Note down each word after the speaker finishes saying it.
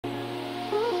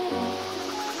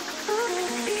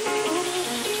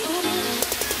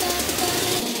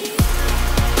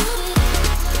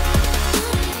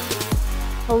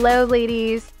Hello,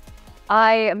 ladies.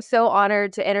 I am so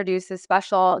honored to introduce a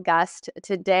special guest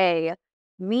today.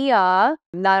 Mia,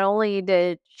 not only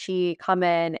did she come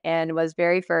in and was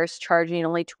very first charging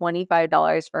only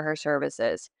 $25 for her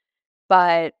services,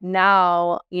 but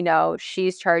now,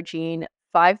 she's charging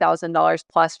 $5,000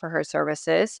 plus for her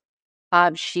services.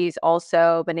 She's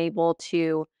also been able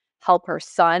to help her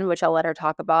son, which I'll let her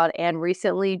talk about, and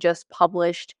recently just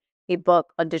published a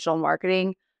book on digital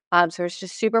marketing. So it's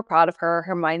just super proud of her,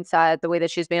 her mindset, the way that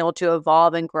she's been able to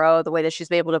evolve and grow, the way that she's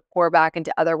been able to pour back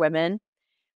into other women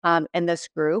in this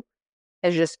group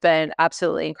has just been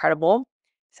absolutely incredible.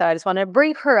 So I just want to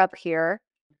bring her up here.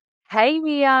 Hey,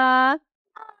 Mia.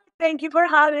 Thank you for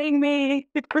having me.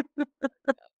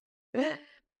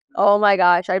 Oh my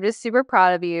gosh, I'm just super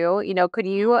proud of you. Could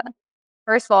you,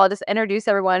 first of all, just introduce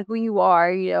everyone who you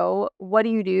are? What do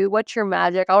you do? What's your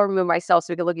magic? I'll remove myself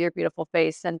so we can look at your beautiful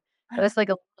face and give us like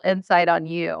a little insight on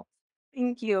you.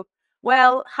 Thank you.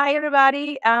 Well, hi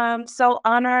everybody. So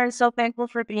honored, so thankful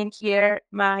for being here.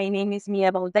 My name is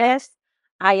Mia Valdez.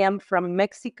 I am from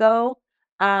Mexico.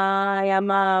 I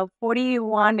am a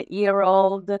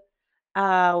 41-year-old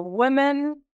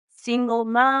woman, single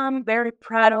mom, very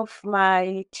proud of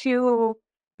my two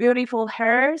beautiful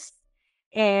hairs.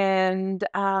 And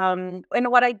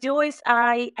what I do is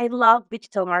I love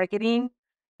digital marketing,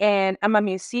 and I'm a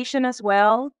musician as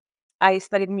well. I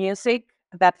studied music.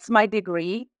 That's my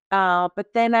degree. But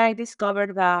then I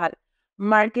discovered that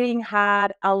marketing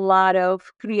had a lot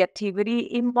of creativity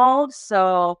involved.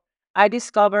 So I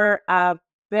discovered a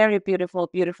very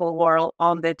beautiful, beautiful world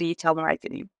on the digital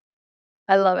marketing.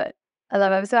 I love it. I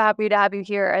love it. I'm so happy to have you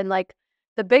here. And like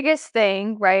the biggest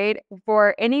thing, right,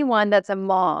 for anyone that's a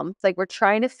mom, it's like we're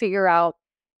trying to figure out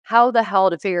how the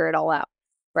hell to figure it all out,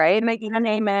 right? Making an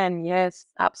amen. Yes,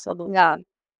 Yeah. absolutely.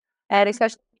 And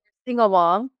especially if you're a single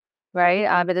mom, right?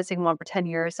 I've been a single mom for 10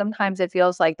 years. Sometimes it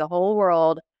feels like the whole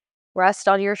world rests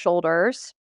on your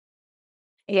shoulders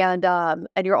and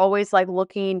you're always like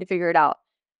looking to figure it out.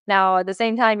 Now, at the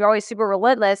same time, you're always super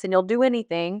relentless and you'll do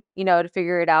anything, to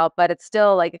figure it out, but it's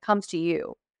still like it comes to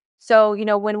you. So,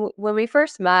 when we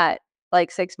first met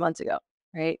like 6 months ago,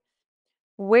 right?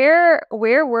 Where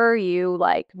were you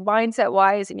like mindset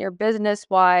wise and your business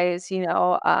wise,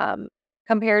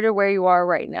 compared to where you are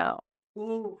right now?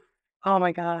 Ooh. Oh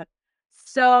my God.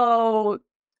 So,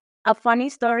 a funny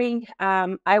story.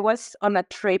 I was on a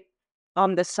trip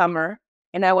on the summer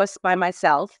and I was by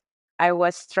myself. I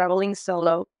was traveling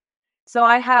solo. So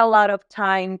I had a lot of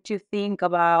time to think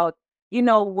about,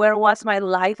 where was my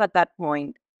life at that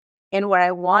point and where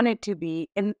I wanted to be.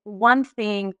 And one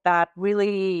thing that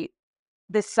really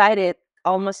decided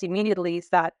almost immediately is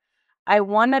that I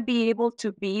want to be able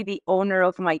to be the owner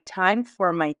of my time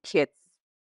for my kids.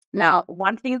 Now,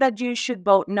 one thing that you should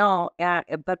both know,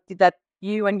 but that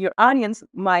you and your audience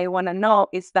might want to know,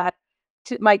 is that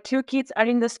my two kids are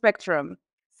in the spectrum.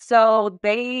 So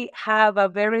they have a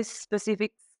very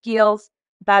specific skills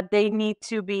that they need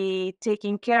to be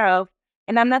taken care of.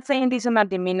 And I'm not saying this in a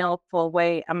demeaningful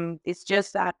way. It's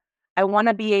just that I want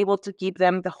to be able to give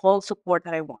them the whole support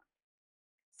that I want.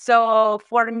 So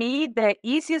for me, the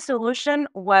easiest solution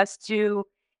was to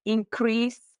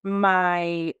increase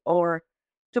my or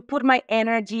to put my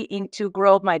energy into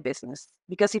grow my business.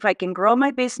 Because if I can grow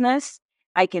my business,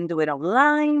 I can do it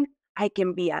online, I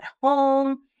can be at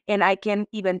home, and I can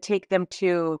even take them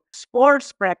to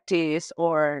sports practice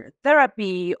or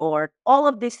therapy or all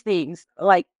of these things.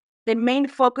 Like the main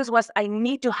focus was I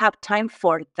need to have time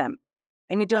for them.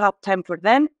 I need to have time for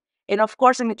them. And of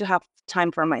course, I need to have time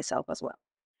for myself as well.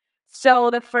 So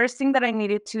the first thing that I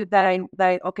needed to that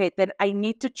I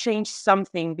need to change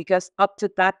something because up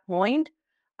to that point,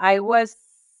 I was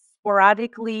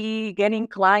sporadically getting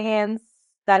clients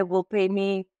that will pay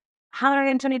me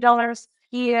 $120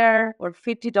 here or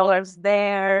 $50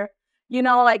 there.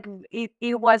 Like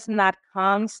it was not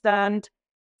constant,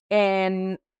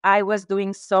 and I was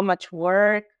doing so much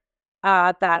work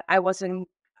that I wasn't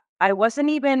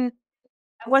even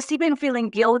I was even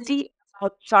feeling guilty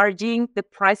about charging the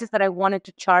prices that I wanted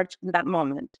to charge in that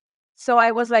moment. So I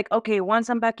was like, okay,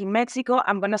 once I'm back in Mexico,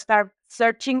 I'm going to start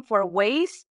searching for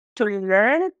ways to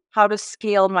learn how to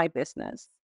scale my business.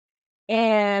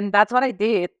 And that's what I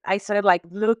did. I started like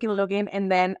looking, and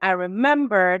then I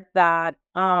remembered that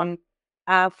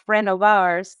a friend of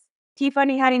ours,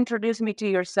 Tiffany, had introduced me to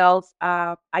yourself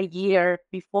a year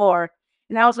before,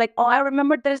 and I was like, oh, I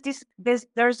remember there's this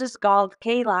girl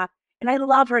Kayla, and I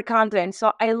love her content.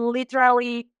 So I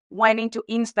literally went into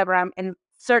Instagram and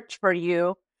searched for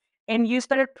you, and you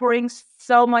started pouring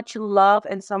so much love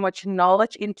and so much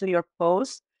knowledge into your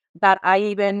posts that I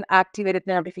even activated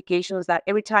the notifications that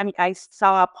every time I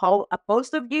saw a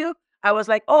post of you, I was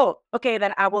like, oh, okay,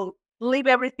 then I will leave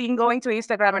everything going to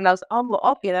Instagram. And I was, oh, well,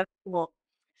 okay, that's cool.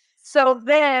 So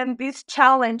then this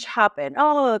challenge happened.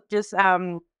 Oh, just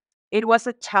it was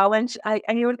a challenge. I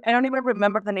don't even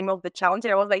remember the name of the challenge.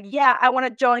 I was like, yeah, I want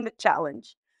to join the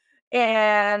challenge.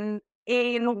 And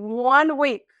in 1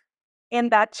 week in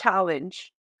that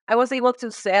challenge, I was able to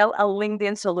sell a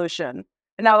LinkedIn solution.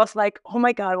 And I was like, oh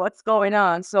my God, what's going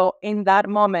on? So in that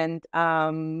moment,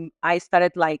 I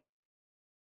started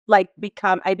I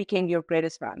became your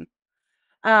greatest fan.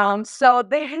 So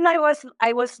then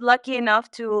I was lucky enough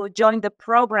to join the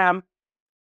program.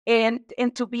 And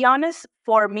to be honest,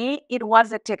 for me, it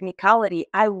was a technicality.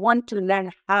 I want to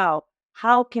learn how.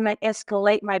 How can I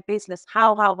escalate my business?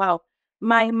 How?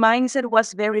 My mindset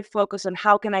was very focused on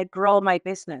how can I grow my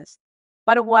business.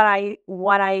 But what I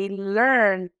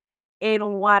learned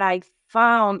and what I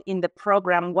found in the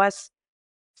program was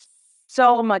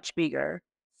so much bigger,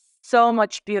 so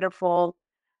much beautiful.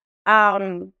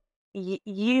 um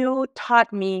you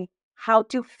taught me how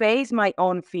to face my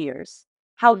own fears,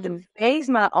 how to Mhm. face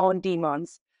my own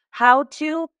demons, how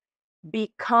to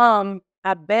become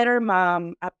a better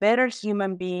mom, a better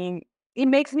human being. It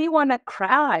makes me want to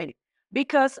cry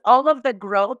because all of the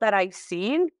growth that I've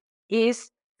seen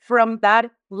is from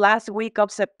that last week of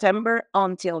September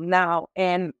until now.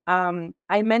 And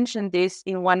I mentioned this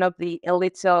in one of the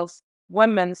Elite Sales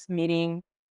Women's meeting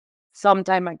some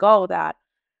time ago that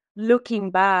looking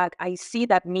back, I see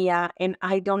that Mia and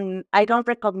I don't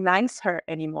recognize her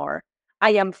anymore.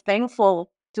 I am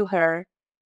thankful to her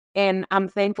and I'm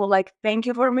thankful, like, thank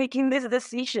you for making this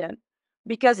decision.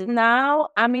 Because now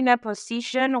I'm in a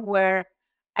position where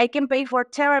I can pay for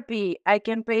therapy, I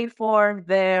can pay for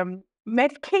the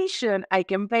medication, I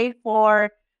can pay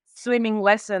for swimming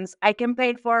lessons, I can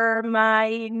pay for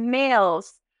my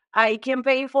nails, I can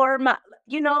pay for my,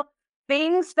 you know,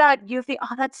 things that you think,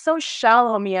 oh, that's so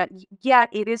shallow, Mia. Yeah,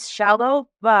 it is shallow,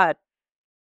 but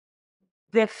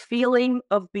the feeling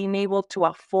of being able to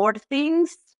afford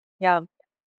things, Yeah.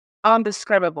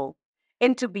 undescribable.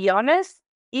 And to be honest,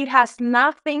 it has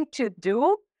nothing to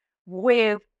do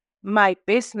with my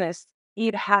business.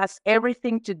 It has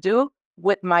everything to do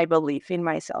with my belief in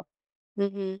myself.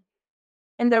 Mhm.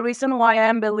 And the reason why I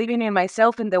am believing in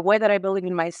myself in the way that I believe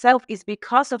in myself is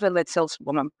because of the Let's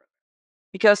Saleswoman.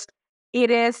 Because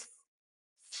it is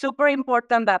super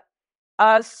important that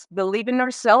us believe in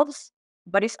ourselves,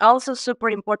 but it's also super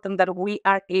important that we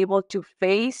are able to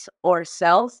face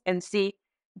ourselves and see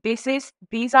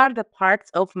these are the parts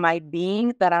of my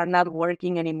being that are not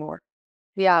working anymore.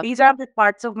 Yeah. These are the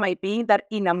parts of my being that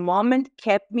in a moment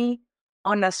kept me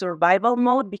on a survival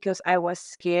mode because I was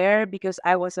scared, because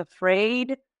I was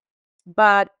afraid,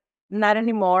 but not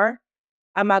anymore.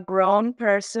 I'm a grown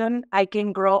person. I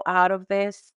can grow out of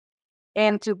this.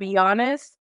 And to be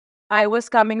honest, I was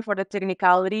coming for the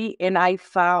technicality and I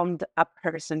found a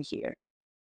person here.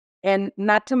 And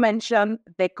not to mention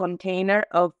the container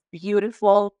of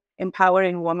beautiful,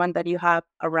 empowering woman that you have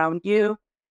around you.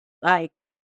 Like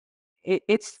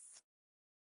it's,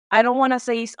 I don't want to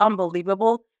say it's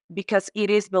unbelievable because it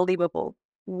is believable.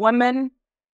 Women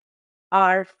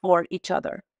are for each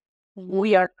other. Mhm.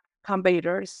 We are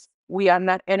competitors. We are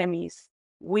not enemies.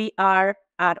 We are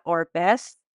at our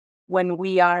best when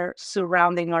we are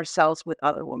surrounding ourselves with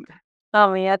other women.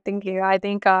 Oh, yeah, thank you. I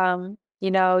think,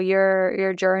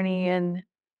 your journey and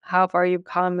how far you've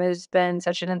come has been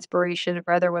such an inspiration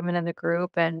for other women in the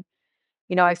group. And,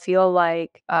 I feel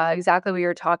like exactly what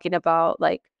you're talking about,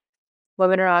 like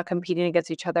women are not competing against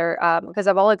each other, because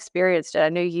I've all experienced it. I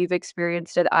know you've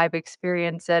experienced it. I've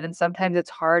experienced it. And sometimes it's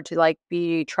hard to like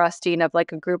be trusting of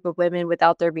like a group of women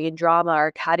without there being drama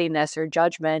or cattiness or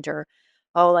judgment or,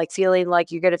 oh, like feeling like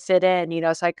you're going to fit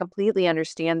in. So I completely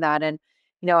understand that. And,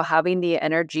 having the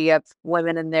energy of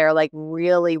women in there, like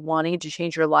really wanting to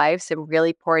change your lives and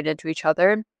really pouring into each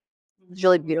other it's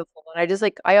really beautiful, and I just,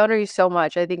 like I honor you so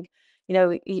much. I think,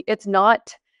 it's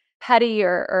not petty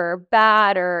or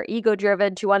bad or ego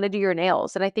driven to wanna do your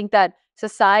nails, and I think that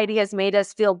society has made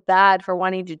us feel bad for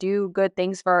wanting to do good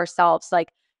things for ourselves,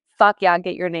 like, fuck yeah,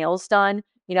 get your nails done,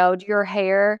 do your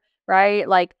hair, right?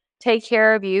 Like, take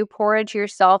care of you, pour into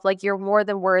yourself, like, you're more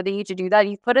than worthy to do that.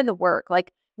 You've put in the work,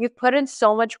 like, you've put in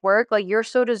so much work, like, you're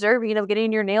so deserving of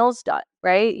getting your nails done,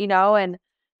 right?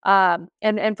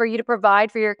 And for you to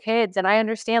provide for your kids. And I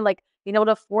understand like being able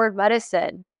to afford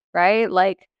medicine, right?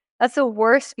 Like that's the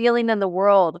worst feeling in the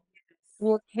world.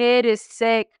 Your kid is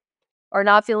sick or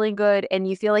not feeling good and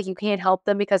you feel like you can't help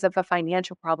them because of a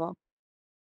financial problem.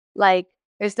 Like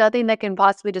there's nothing that can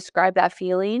possibly describe that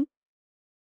feeling.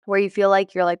 where you feel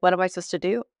like you're like, "What am I supposed to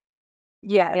do?"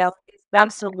 Yes, You know? it's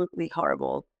absolutely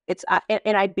horrible. It's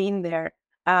and I've been there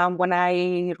when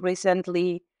I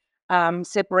recently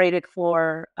separated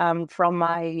from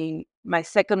my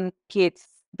second kid's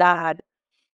dad.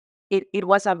 It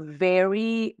was a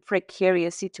very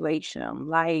precarious situation.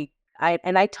 Like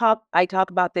I talk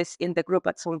about this in the group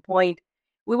at some point.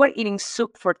 We were eating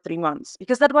soup for 3 months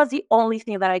because that was the only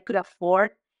thing that I could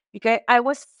afford because I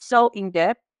was so in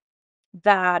debt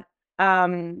that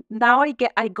now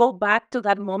I go back to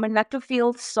that moment not to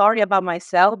feel sorry about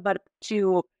myself, but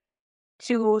to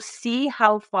see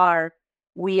how far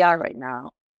we are right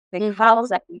now, the Mhm. house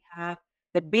that we have,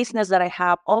 the business that I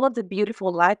have, all of the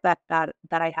beautiful life that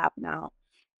I have now.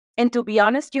 And to be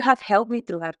honest, you have helped me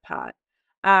through that path.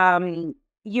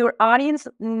 Your audience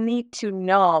need to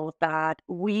know that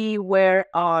we were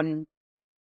on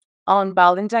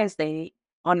Valentine's Day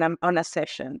on a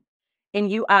session, and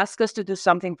you asked us to do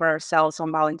something for ourselves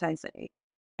on Valentine's Day.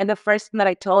 And the first thing that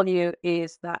I told you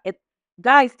is that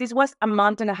guys, this was a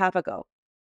month and a half ago,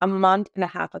 a month and a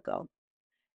half ago,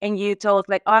 and you told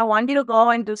like, oh, I want you to go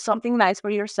and do something nice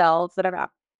for yourselves, da, da, da.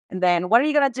 And then what are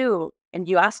you gonna do? And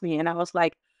you asked me, and I was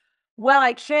like, well,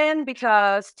 I can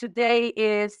because today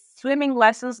is swimming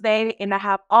lessons day, and I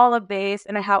have all of this,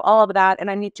 and I have all of that,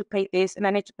 and I need to pay this, and I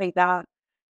need to pay that.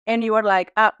 And you were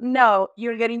like, no,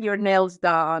 you're getting your nails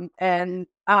done. And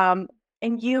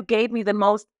you gave me the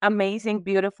most amazing,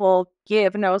 beautiful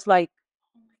gift. And I was like,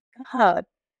 God.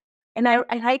 And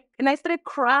I started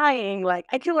crying. Like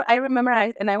I remember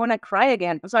and I want to cry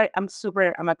again. I'm sorry,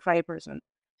 I'm a cry person.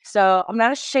 So I'm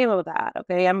not ashamed of that.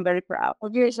 Okay. I'm very proud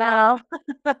of yourself.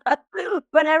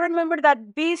 But I remember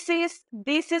that this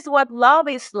is what love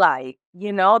is like.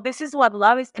 This is what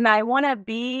love is. And I wanna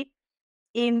be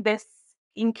in this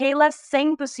in Kayla's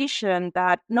same position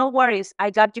that no worries,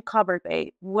 I got you covered,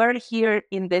 babe. We're here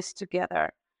in this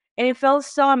together. And it felt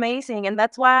so amazing. And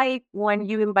that's why when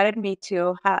you invited me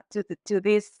to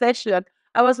this session,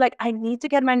 I was like, I need to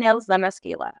get my nails done as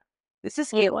Kayla. This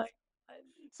is Kayla.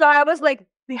 So I was like,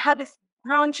 we had this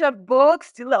bunch of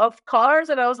books of cars,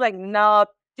 and I was like, no,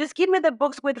 just give me the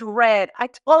books with red. I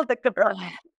told the girl,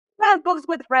 have books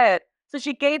with red. So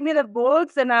she gave me the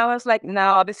books, and I was like,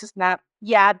 no, this is not.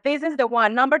 Yeah, this is the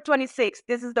one. Number 26.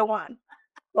 This is the one.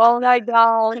 Oh my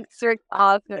god, it's your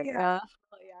awesome. Yeah. Yeah.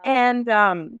 Oh,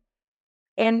 yeah.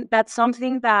 And that's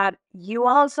something that you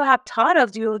also have taught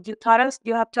us. You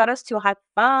have taught us to have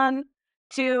fun,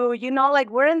 to like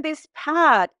we're in this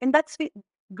path, and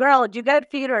girl, you gotta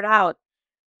figure it out.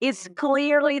 It's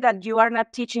clearly that you are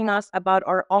not teaching us about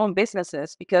our own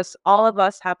businesses because all of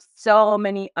us have so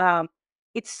many.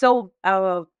 It's so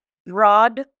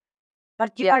broad,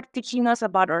 but you Yeah. are teaching us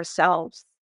about ourselves,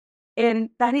 and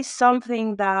that is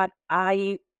something that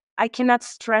I cannot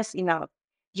stress enough.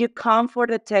 You come for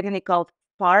the technical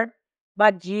part,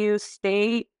 but you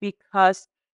stay because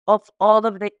of all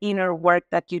of the inner work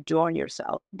that you do on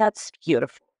yourself. That's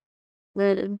beautiful.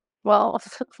 Mm. Well,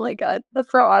 oh my god,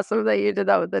 that's so awesome that you did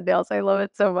that with the nails. I love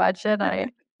it so much, and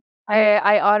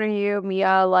I honor you,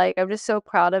 Mia. Like, I'm just so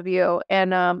proud of you.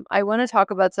 And I want to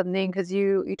talk about something because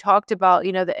you talked about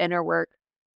the inner work,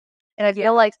 and I Yeah.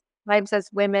 feel like sometimes as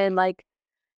women, like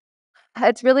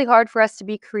it's really hard for us to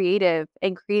be creative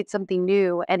and create something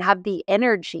new and have the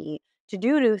energy to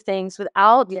do new things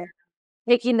without Yeah.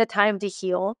 taking the time to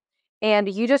heal. And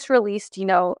you just released,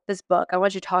 this book. I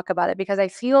want you to talk about it because I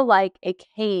feel like it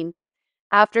came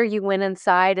after you went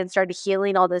inside and started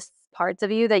healing all this parts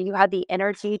of you that you had the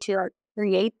energy to like,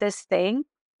 create this thing,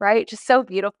 right? Just so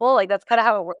beautiful. Like that's kind of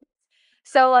how it works.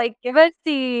 So like give us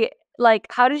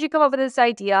how did you come up with this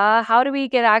idea? How do we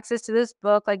get access to this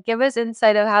book? Like give us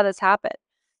insight of how this happened.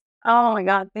 Oh my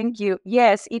God, thank you.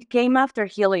 Yes, it came after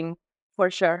healing for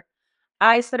sure.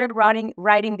 I started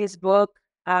writing this book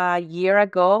a year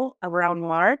ago around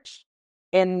March,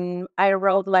 and I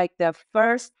wrote like the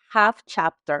first half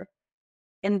chapter.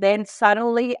 And then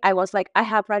suddenly I was like, I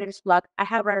have writer's block. I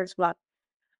have writer's block.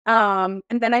 And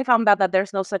then I found out that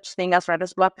there's no such thing as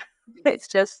writer's block. It's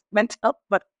just mental.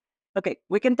 But okay,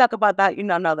 we can talk about that in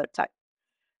another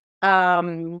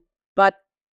time. But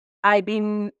I've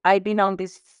been on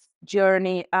this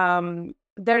journey.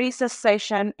 There is a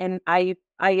session, and I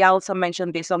also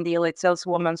mentioned this on the Elite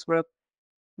Saleswomen's group.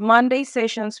 Monday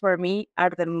sessions for me are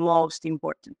the most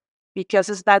important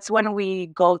because that's when we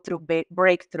go through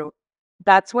breakthrough.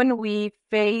 That's when we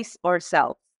face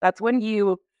ourselves. That's when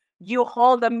you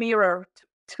hold a mirror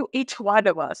to each one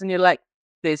of us, and you're like,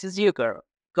 "This is you, girl.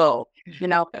 Go,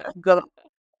 go."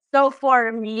 So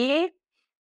for me,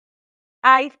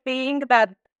 I think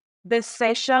that the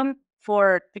session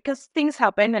because things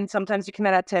happen and sometimes you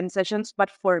cannot attend sessions. But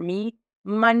for me,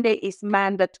 Monday is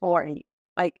mandatory.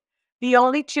 Like the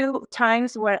only 2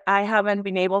 times where I haven't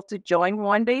been able to join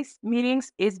one day's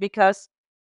meetings is because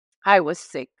I was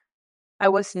sick. I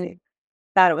was sick.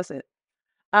 That was it.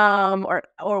 Or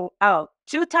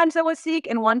 2 times I was sick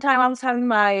and one time I was having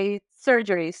my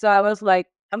surgery. So I was like,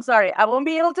 I'm sorry, I won't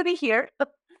be able to be here.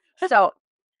 So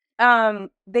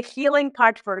the healing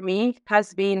part for me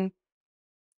has been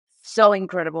so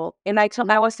incredible. And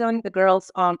I was telling the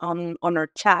girls on our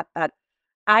chat that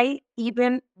I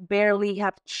even barely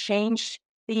have changed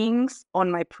things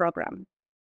on my program.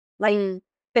 Like Mm,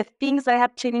 the things I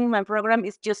have changed in my program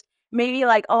is just maybe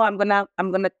like, oh, I'm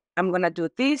gonna do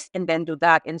this and then do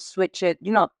that and switch it,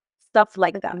 stuff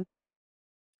like that. mhm,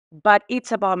 But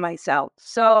it's about myself.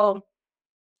 So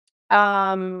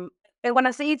um and when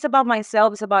I say it's about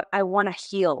myself, it's about I want to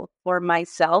heal for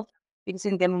myself. Because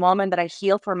in the moment that I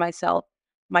heal for myself,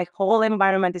 my whole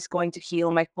environment is going to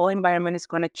heal. My whole environment is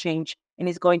going to change and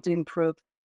is going to improve.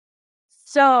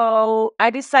 So I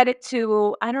decided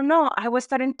to, I don't know, I was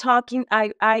starting talking.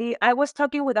 I was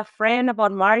talking with a friend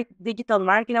about digital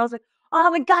marketing. I was like,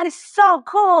 oh my God, it's so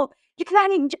cool. You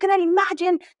cannot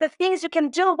imagine the things you can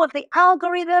do with the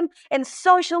algorithm and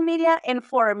social media. And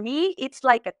for me, it's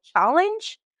like a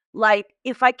challenge. Like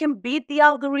if I can beat the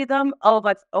algorithm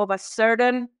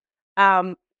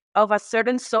um of a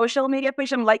certain social media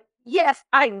page, I'm like, yes,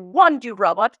 I won you,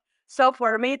 robot. So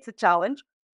for me, it's a challenge.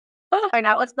 And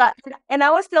I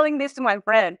was telling this to my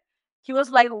friend. He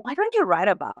was like, "Why don't you write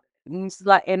about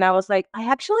it?" And I was like, "I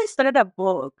actually started a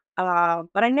book,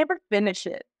 but I never finished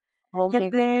it." And okay.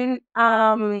 then,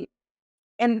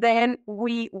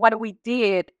 what we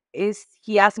did is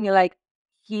he asked me like,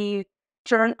 he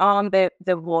turned on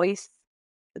the voice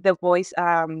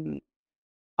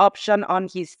option on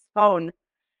his phone.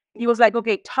 He was like,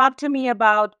 okay, talk to me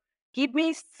about, give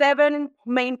me 7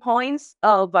 main points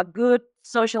of a good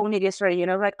social media strategy.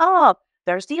 Like, oh,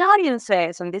 there's the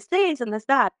audiences and this and this,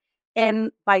 that.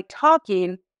 And by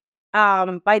talking,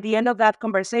 by the end of that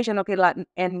conversation, okay,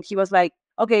 and he was like,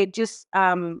 okay, just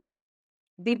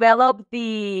develop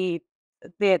the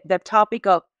topic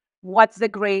of what's the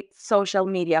great social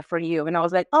media for you. And I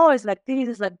was like, oh, it's like this,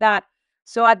 it's like that.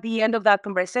 So at the end of that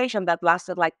conversation that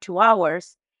lasted like 2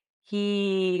 hours,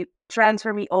 he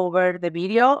transferred me over the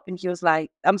video and he was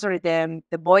like, I'm sorry, the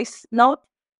voice note.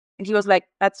 And he was like,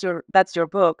 that's your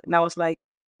book. And I was like,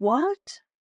 what?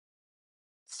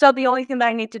 So the only thing that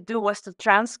I need to do was to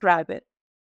transcribe it,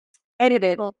 edit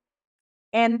it. Cool.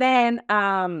 And then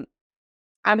I'm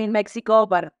in Mexico,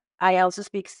 but I also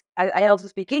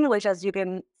speak English, as you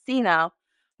can see now.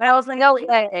 But I was like, oh,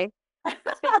 Okay.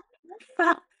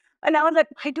 and I was like,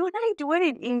 why don't I do it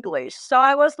in English? So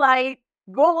I was like,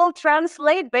 Google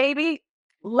Translate, baby,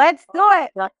 let's do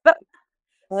it. Yeah,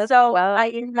 So well, I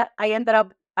ended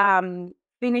up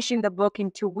finishing the book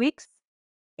in 2 weeks,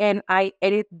 and I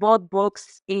edited both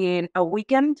books in a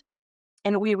weekend,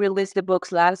 and we released the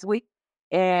books last week.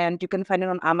 And you can find it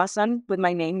on Amazon with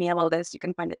my name, Mia Valdez. You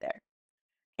can find it there,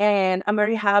 and I'm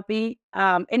very happy.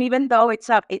 And even though it's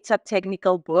a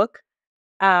technical book,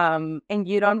 and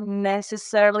you don't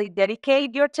necessarily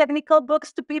dedicate your technical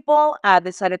books to people, I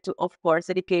decided to, of course,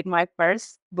 dedicate my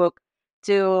first book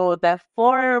to the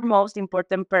four most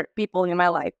important people in my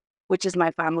life, which is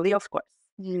my family, of course.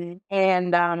 mhm,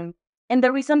 And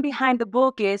the reason behind the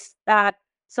book is that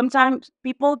sometimes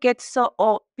people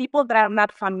that are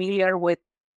not familiar with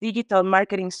digital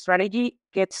marketing strategy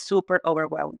get super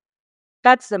overwhelmed.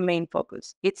 That's the main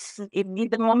focus. It's in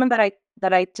the moment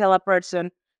that I tell a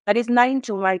person that is not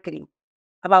into marketing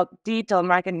about digital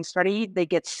marketing strategy, they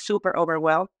get super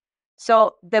overwhelmed.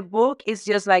 So the book is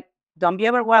just like, don't be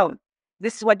overwhelmed.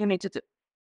 This is what you need to do.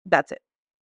 That's it.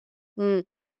 mm.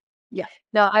 Yeah.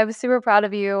 No, I was super proud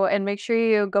of you, and make sure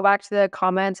you go back to the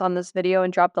comments on this video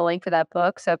and drop the link for that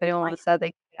book, so if anyone wants that, they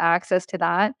can get access to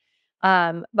that.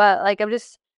 But, like,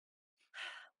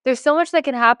 there's so much that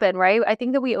can happen, right? I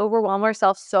think that we overwhelm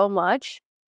ourselves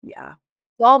Yeah.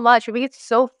 so much, we get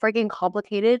so freaking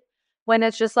complicated when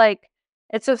it's just, like,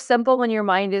 it's so simple when your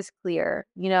mind is clear,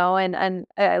 and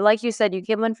like you said, you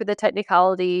came in for the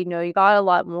technicality, you got a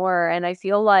lot more, and I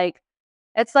feel like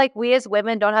it's like we as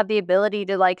women don't have the ability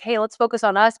to like, "Hey, let's focus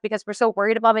on us because we're so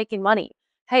worried about making money."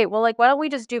 Hey, well, like, why don't we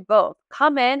just do both?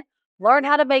 Come in, learn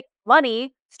how to make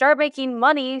money, start making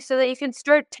money so that you can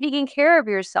start taking care of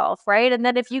yourself, right? And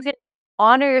then if you can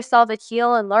honor yourself and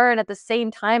heal and learn at the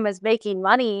same time as making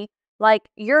money, like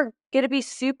you're gonna be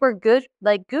super good,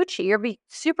 like Gucci. You're be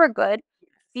super good,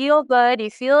 feel good, you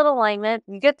feel in alignment,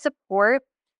 you get support,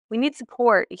 We need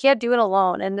support. You can't do it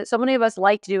alone. And so many of us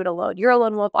like to do it alone. You're a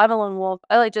lone wolf. I'm a lone wolf.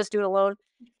 I like just do it alone.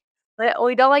 But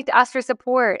we don't like to ask for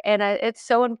support, and it's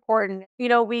so important.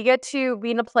 We get to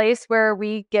be in a place where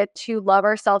we get to love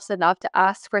ourselves enough to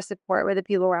ask for support with the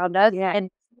people around us, Yeah, and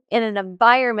in an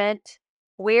environment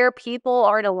where people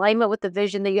are in alignment with the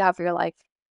vision that you have for your life,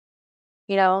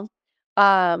 you know?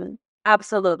 Um,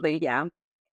 absolutely. Yeah.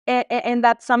 And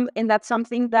that's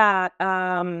something that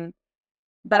I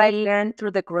learned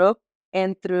through the group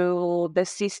and through the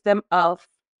system of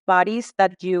bodies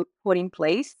that you put in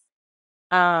place.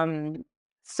 Um,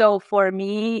 so for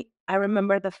me, I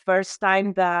remember the first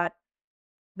time that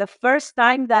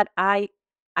I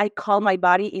called my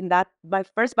body in that my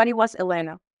first body was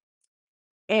Elena.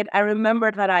 And I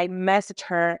remember that I messaged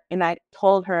her and I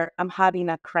told her I'm having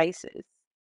a crisis.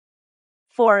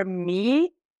 For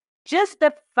me, just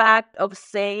the fact of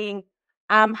saying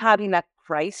I'm having a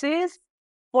crisis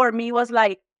for me was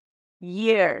like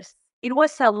years. It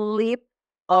was a leap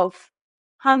of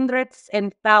hundreds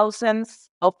and thousands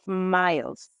of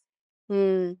miles.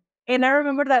 mm. And I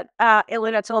remember that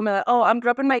Elena told me, "Oh, I'm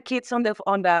dropping my kids on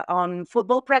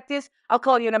football practice. I'll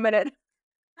call you in a minute."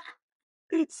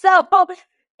 So,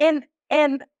 and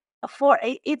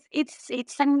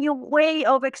it's a new way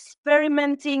of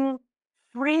experimenting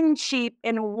friendship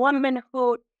and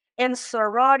womanhood and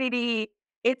sorority.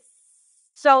 It's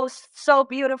so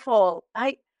beautiful.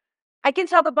 I can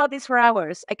talk about this for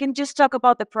hours. I can just talk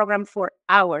about the program for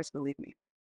hours, believe me,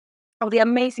 of the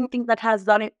amazing thing that has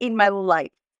done it in my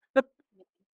life.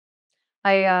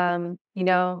 I,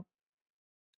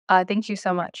 thank you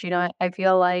so much. I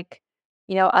feel like,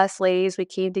 us ladies, we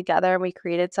came together and we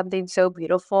created something so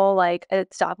beautiful. Like,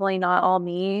 it's definitely not all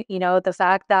me. The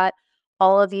fact that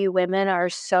all of you women are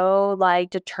so like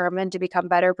determined to become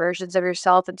better versions of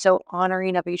yourself and so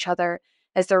honoring of each other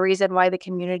is the reason why the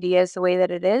community is the way that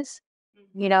it is.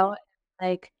 You Mhm. know,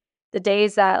 like the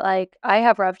days that like I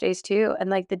have rough days too,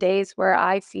 and like the days where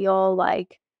I feel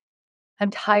like I'm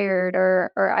tired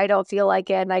or I don't feel like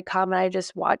it, and I come and I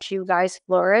just watch you guys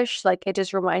flourish, like, it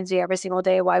just reminds me every single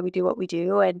day why we do what we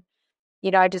do, and,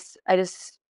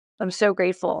 I'm so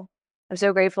grateful. I'm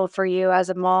so grateful for you as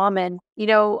a mom, and,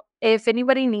 if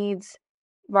anybody needs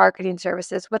marketing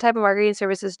services, what type of marketing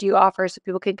services do you offer so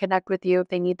people can connect with you if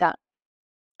they need that?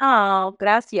 Oh,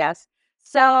 gracias.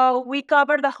 So we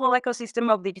cover the whole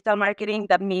ecosystem of digital marketing.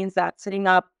 That means that setting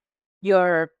up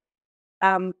your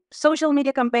social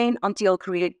media campaign until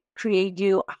create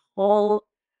you a whole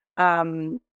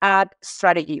ad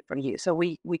strategy for you. So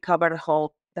we cover the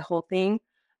whole thing.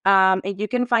 And you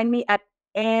can find me at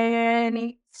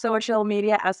any social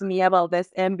media as Mia Valdez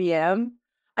MBM.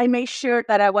 I made sure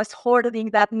that I was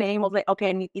hoarding that name of like, okay,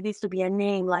 it needs to be a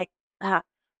name like that.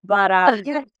 But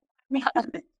yeah,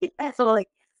 yeah, so like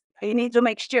I need to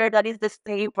make sure that it's the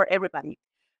same for everybody.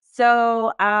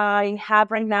 So I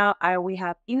have right now, we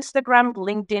have Instagram,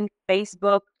 LinkedIn,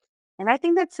 Facebook, and I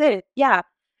think that's it. Yeah,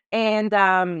 and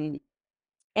and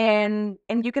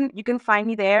you can find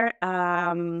me there,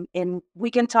 and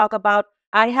we can talk about.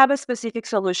 I have a specific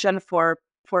solution for.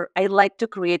 I like to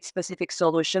create specific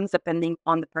solutions depending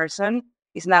on the person.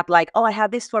 It's not like, oh, I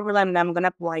have this formula and I'm gonna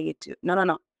apply it to. No, no,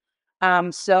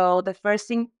 no. So the first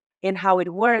thing in how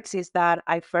it works is that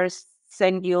I first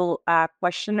send you a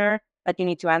questionnaire that you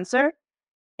need to answer.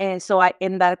 And so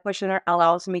in that questionnaire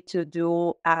allows me to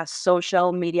do a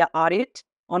social media audit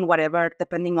on whatever,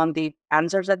 depending on the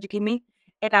answers that you give me.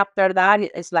 And after that,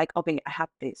 it's like, okay, I have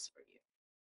this for you.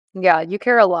 Yeah, you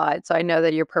care a lot, so I know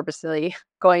that you're purposely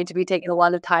going to be taking a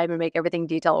lot of time and make everything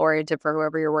detail oriented for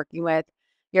whoever you're working with.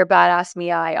 You're badass,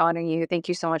 Mia. I honor you. Thank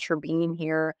you so much for being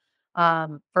here.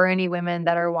 For any women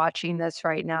that are watching this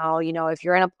right now, if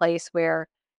you're in a place where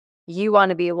you want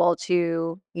to be able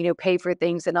to, pay for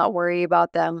things and not worry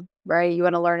about them, right? You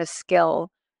want to learn a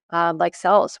skill, like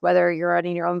sales, whether you're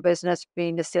running your own business,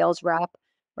 being a sales rep,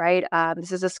 right?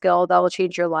 This is a skill that will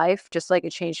change your life, just like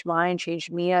it changed mine,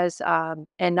 changed Mia's,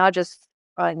 and not just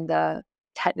on the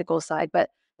technical side, but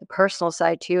the personal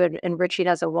side too, and enriching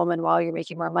as a woman while you're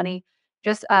making more money.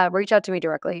 Just reach out to me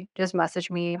directly. Just message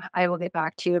me. I will get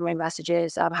back to you in my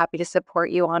messages. I'm happy to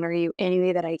support you, honor you any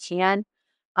way that I can.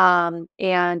 And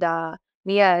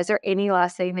Mia, is there any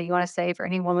last thing that you want to say for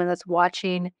any woman that's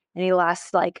watching? Any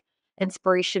last like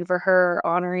inspiration for her,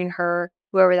 honoring her,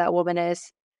 whoever that woman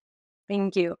is?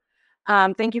 Thank you.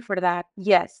 Thank you for that.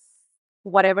 Yes,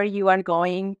 whatever you are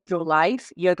going through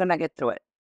life, you're gonna get through it.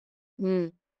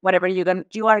 Mm, Whatever you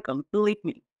are going, believe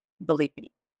me, believe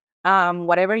me.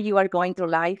 Whatever you are going through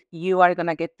life, you are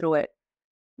gonna get through it.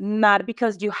 Not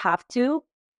because you have to,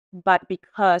 but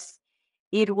because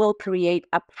it will create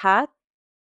a path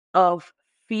of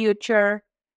future,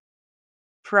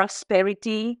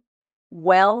 prosperity,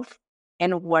 wealth,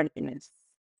 and worthiness.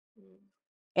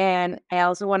 And I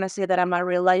also want to say that I'm a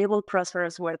reliable,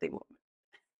 prosperous, worthy woman.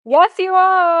 Yes, you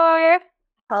are.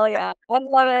 Hell yeah. I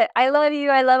love it. I love you.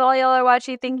 I love all y'all are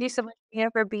watching. Thank you so much,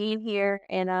 Mia, for being here.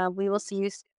 And we will see you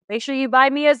soon. Make sure you buy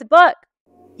Mia's book.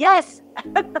 Yes.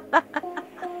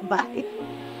 Bye.